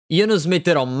Io non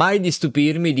smetterò mai di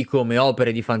stupirmi di come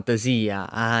opere di fantasia,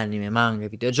 anime, manga e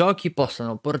videogiochi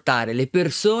possano portare le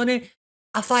persone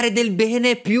a fare del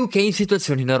bene più che in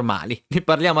situazioni normali. Ne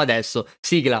parliamo adesso.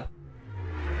 Sigla.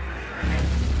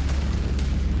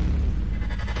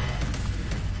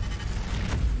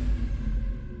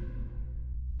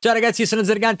 Ciao ragazzi, io sono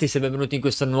Zergantis e benvenuti in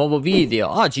questo nuovo video.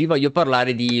 Oggi voglio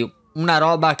parlare di una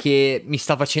roba che mi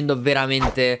sta facendo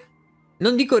veramente,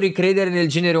 non dico ricredere nel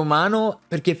genere umano,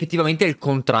 perché effettivamente è il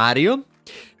contrario,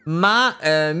 ma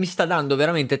mi sta dando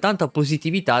veramente tanta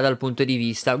positività dal punto di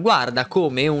vista, guarda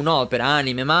come un'opera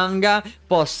anime manga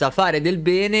possa fare del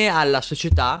bene alla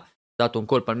società, dato un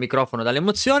colpo al microfono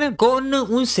dall'emozione, con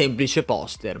un semplice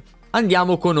poster.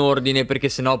 Andiamo con ordine perché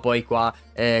sennò poi qua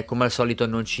come al solito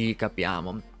non ci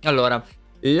capiamo. Allora,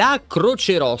 la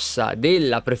Croce Rossa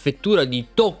della prefettura di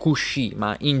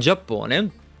Tokushima in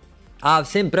Giappone ha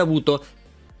sempre avuto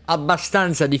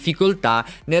abbastanza difficoltà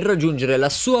nel raggiungere la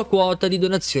sua quota di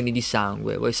donazioni di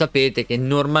sangue. Voi sapete che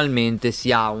normalmente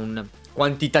si ha un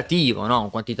quantitativo, no?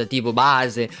 Un quantitativo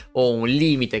base o un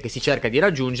limite che si cerca di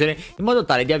raggiungere in modo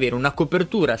tale di avere una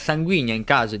copertura sanguigna in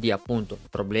caso di appunto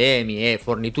problemi e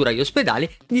fornitura agli ospedali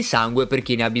di sangue per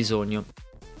chi ne ha bisogno.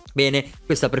 Bene,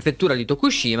 questa prefettura di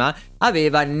Tokushima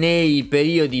aveva nei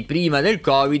periodi prima del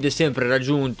Covid sempre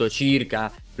raggiunto circa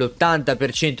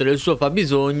l'80% del suo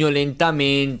fabbisogno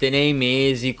lentamente nei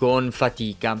mesi con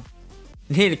fatica.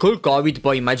 Col Covid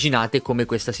poi immaginate come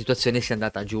questa situazione sia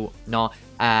andata giù, no?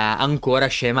 Ancora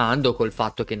scemando col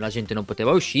fatto che la gente non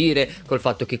poteva uscire, col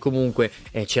fatto che comunque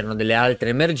c'erano delle altre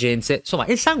emergenze. Insomma,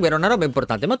 il sangue era una roba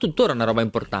importante, ma tuttora è una roba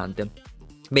importante.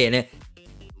 Bene,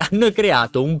 hanno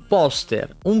creato un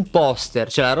poster,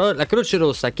 cioè la Croce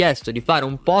Rossa ha chiesto di fare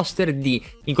un poster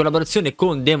in collaborazione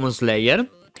con Demon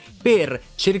Slayer per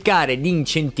cercare di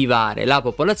incentivare la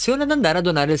popolazione ad andare a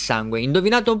donare il sangue.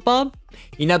 Indovinate un po'?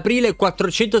 In aprile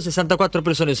 464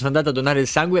 persone sono andate a donare il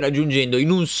sangue, raggiungendo in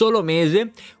un solo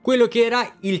mese quello che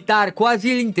era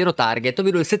quasi l'intero target,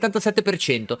 ovvero il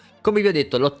 77%. Come vi ho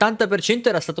detto, l'80%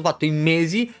 era stato fatto in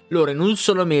mesi, loro in un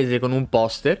solo mese con un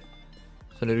poster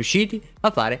sono riusciti a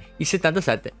fare il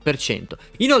 77%.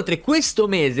 Inoltre questo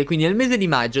mese, quindi nel mese di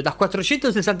maggio, da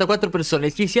 464 persone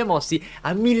si è mossi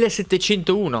a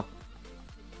 1701.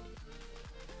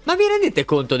 Ma vi rendete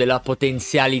conto della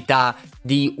potenzialità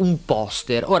di un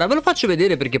poster? Ora ve lo faccio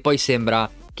vedere perché poi sembra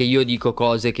che io dico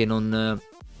cose che non...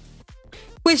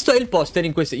 Questo è il poster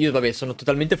in questione. Io vabbè sono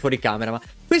totalmente fuori camera, ma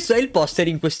questo è il poster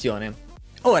in questione.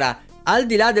 Ora, al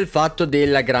di là del fatto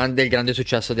del grande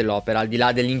successo dell'opera, al di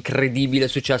là dell'incredibile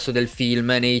successo del film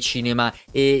nei cinema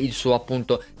e il suo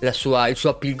appunto il suo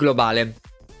appeal globale,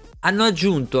 hanno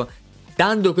aggiunto,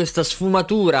 dando questa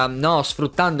sfumatura, no,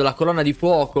 sfruttando la colonna di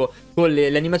fuoco con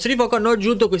le animazioni di fuoco, hanno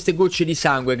aggiunto queste gocce di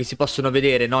sangue che si possono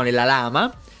vedere, no, nella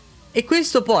lama. E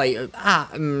questo poi,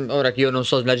 ora che io non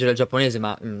so leggere il giapponese,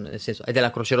 ma nel senso è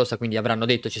della Croce Rossa, quindi avranno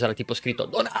detto, ci sarà tipo scritto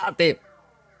donate,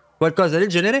 qualcosa del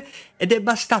genere, ed è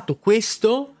bastato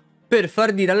questo per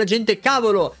far dire alla gente,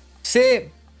 cavolo,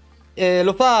 se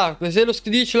lo fa, se lo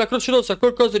dice la Croce Rossa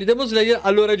qualcosa di Demon Slayer,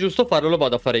 allora è giusto farlo, lo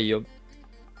vado a fare io.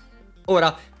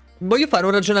 Ora, voglio fare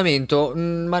un ragionamento,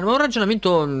 ma non un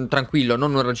ragionamento tranquillo,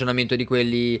 non un ragionamento di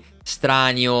quelli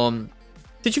strani o...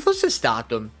 Se ci fosse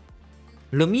stato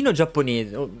l'omino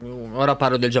giapponese, ora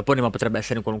parlo del Giappone ma potrebbe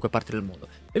essere in qualunque parte del mondo,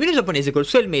 l'omino giapponese col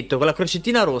suo elmetto, con la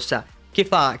crocettina rossa, che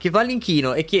fa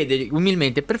l'inchino e chiede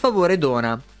umilmente per favore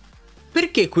dona,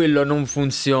 perché quello non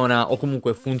funziona o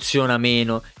comunque funziona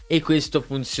meno e questo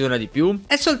funziona di più?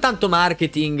 È soltanto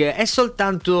marketing? È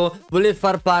soltanto voler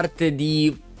far parte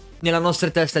nella nostra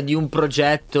testa di un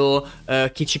progetto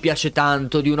che ci piace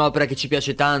tanto, di un'opera che ci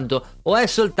piace tanto, o è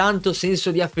soltanto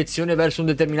senso di affezione verso un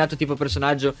determinato tipo di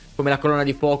personaggio come la colonna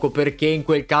di fuoco perché in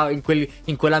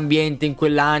quell'ambiente, in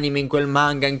quell'anime, in quel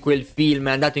manga, in quel film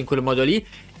è andato in quel modo lì?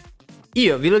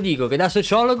 Io vi lo dico che da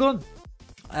sociologo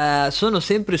sono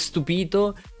sempre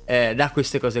stupito da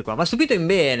queste cose qua, ma stupito in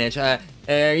bene, cioè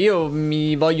io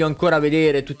mi voglio ancora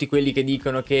vedere tutti quelli che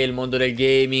dicono che il mondo del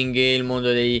gaming, il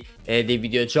mondo dei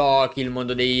videogiochi, il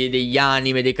mondo degli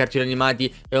anime, dei cartoni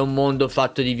animati è un mondo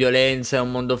fatto di violenza, è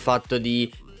un mondo fatto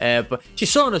di... ci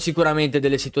sono sicuramente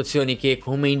delle situazioni che,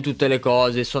 come in tutte le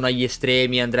cose, sono agli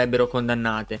estremi e andrebbero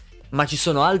condannate, ma ci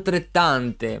sono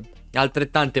altrettante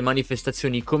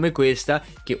manifestazioni come questa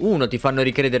che, uno, ti fanno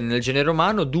ricredere nel genere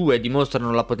umano, due,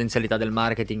 dimostrano la potenzialità del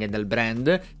marketing e del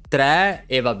brand, tre,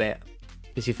 e vabbè,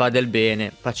 se si fa del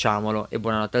bene facciamolo e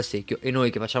buonanotte al secchio. E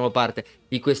noi che facciamo parte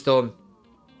di questa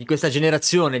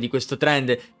generazione, di questo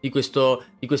trend, di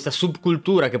questa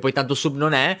subcultura che poi tanto sub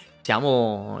non è,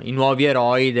 siamo i nuovi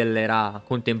eroi dell'era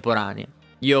contemporanea.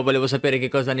 Io volevo sapere che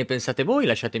cosa ne pensate voi,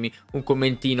 lasciatemi un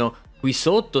commentino qui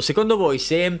sotto. Secondo voi,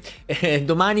 se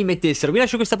domani mettessero, vi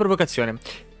lascio questa provocazione,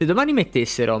 se domani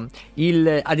mettessero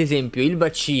ad esempio il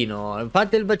vaccino,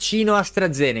 fate il vaccino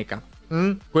AstraZeneca,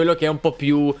 quello che è un po'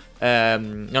 più,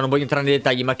 non voglio entrare nei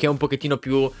dettagli, ma che è un pochettino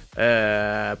più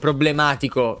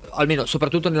problematico, almeno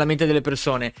soprattutto nella mente delle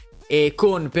persone, e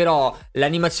con però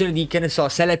l'animazione di, che ne so,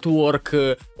 Cell at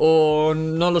Work o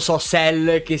non lo so,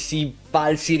 Cell che si fa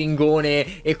il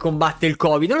siringone e combatte il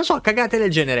Covid, non lo so, cagate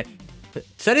del genere.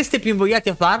 Sareste più invogliati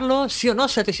a farlo? Sì o no?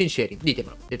 Siate sinceri,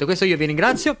 ditemelo. Detto questo, io vi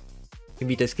ringrazio. Vi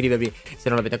invito a iscrivervi se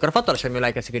non l'avete ancora fatto, a lasciarmi un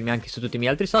like e a seguirmi anche su tutti i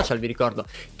miei altri social. Vi ricordo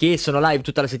che sono live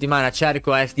tutta la settimana,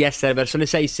 cerco di essere verso le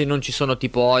 6, se non ci sono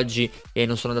tipo oggi e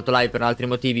non sono andato live per altri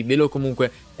motivi, ve lo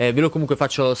comunque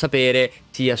faccio sapere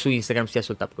sia su Instagram sia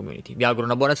sul tab community. Vi auguro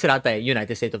una buona serata e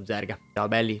United State of Zerga. Ciao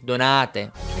belli,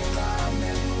 donate!